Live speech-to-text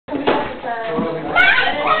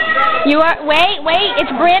You are, wait,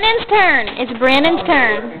 it's Brennan's turn. It's Brennan's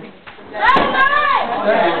turn.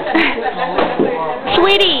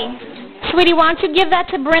 Sweetie, why don't you give that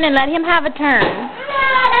to Brennan? Let him have a turn.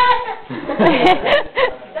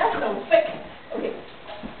 That's so thick. Okay.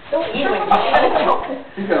 Don't eat it.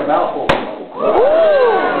 He's got a mouthful. Ooh.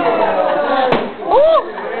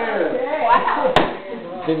 Wow.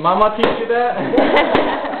 Did Mama teach you that?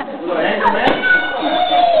 Little anger man?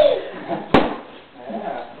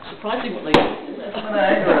 Surprisingly.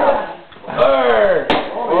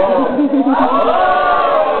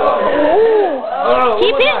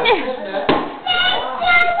 Keep it.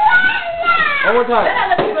 One more time.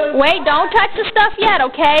 Wait, don't touch the stuff yet,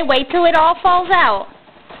 okay? Wait till it all falls out.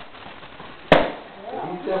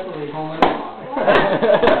 He's definitely home.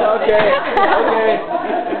 Okay.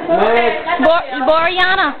 Next.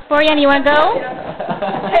 Boriana, you want to go?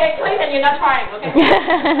 Hey, Clayton, you're not trying, okay?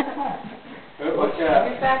 Look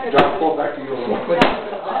at John, pull back to you a little bit.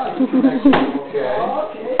 Okay.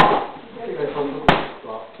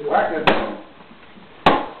 Whack it.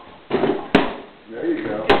 There you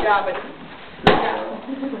go. Good job, buddy.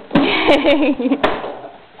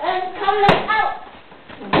 And coming out.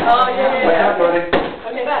 Oh, yeah. What's up, buddy?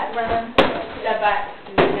 Okay, back, Brennan. Step back.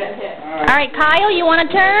 Get hit. All right, Kyle, you want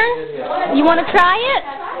to turn? You want to try it?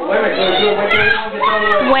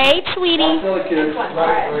 Wait, sweetie. Silly kids.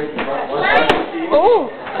 Oh.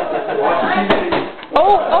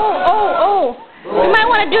 Oh. You might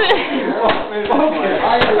want to do it.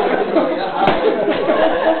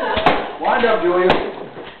 Wind up, Julia.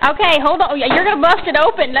 Okay, hold on. You're going to bust it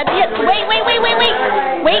open.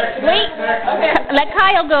 Wait. Wait. Let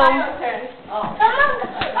Kyle go.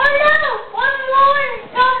 Oh no! One more!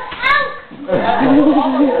 Come out!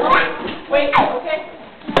 Wait, okay.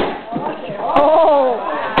 Oh.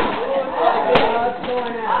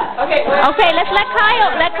 Okay, Okay, let's let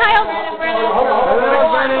Kyle let Kyle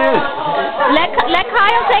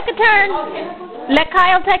take a turn. Let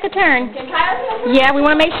Kyle take a turn. Can Kyle do it? Yeah, we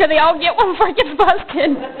want to make sure they all get one before it gets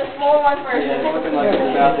busted. That's the small one first. It's looking like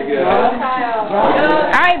it's about to go.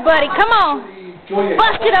 All right, buddy, come on.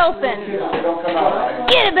 Bust it open. Don't come out.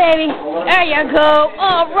 Get it, baby. There you go.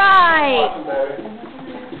 All right.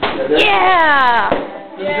 Yeah.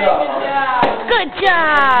 Good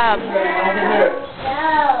job.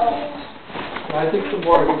 I think some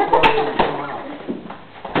more.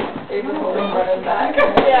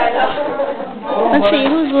 Let's see,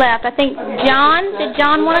 who's left? I think John. Did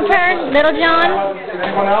John want to turn? Little John?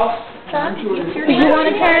 Anyone else? Did you want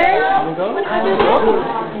to turn?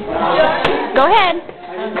 Go ahead.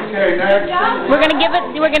 Okay, next. We're gonna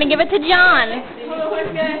give it to John.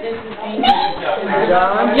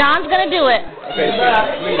 John's gonna do it.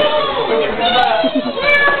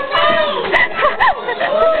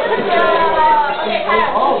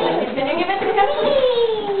 Can you give it to him?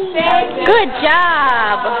 Good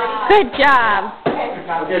job. Good job.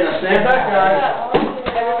 Okay, now stand back, guys.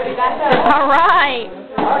 Everybody back up. All right.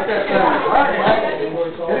 Rock that thing.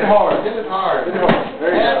 Hit it hard. There you go.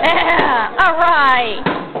 Yeah. All right.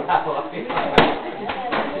 Rock that thing.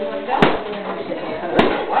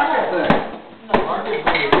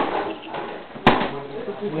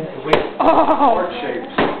 Heart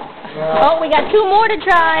shapes. Oh, we got two more to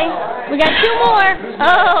try. We got two more.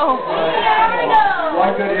 Oh.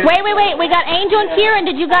 One good hit. Wait. We got Angel and Kieran.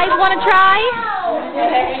 Did you guys want to try?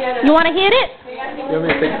 You want to hit it? You want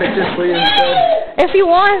me to take pictures for you instead? If you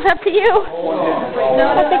want, it's up to you.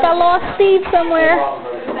 I think I lost Steve somewhere.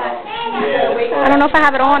 I don't know if I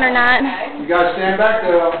have it on or not. You guys stand back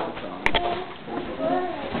though.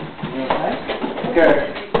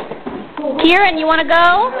 Okay. Kieran, you want to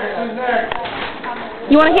go? Who's next?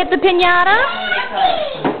 You want to hit the pinata?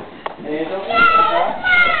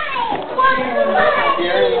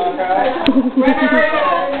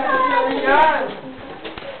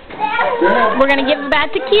 We're going to give it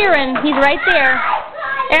back to Kieran. He's right there.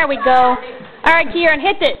 There we go. All right, Kieran,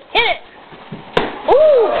 hit it. Hit it.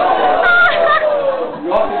 Ooh. You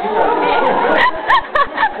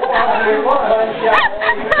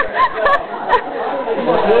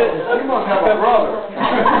must have a brother.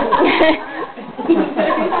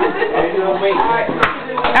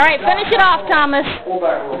 All right, finish it off, Thomas. Pull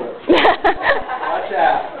back a little bit. Watch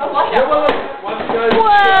out.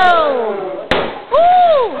 Whoa.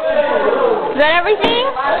 Woo. Is that everything?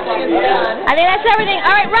 I think that's everything.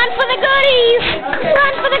 All right, run for the goodies.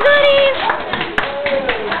 Run for the goodies.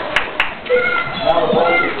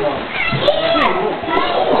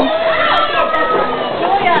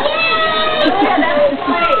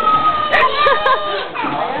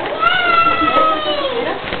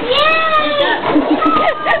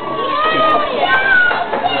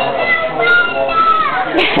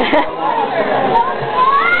 here.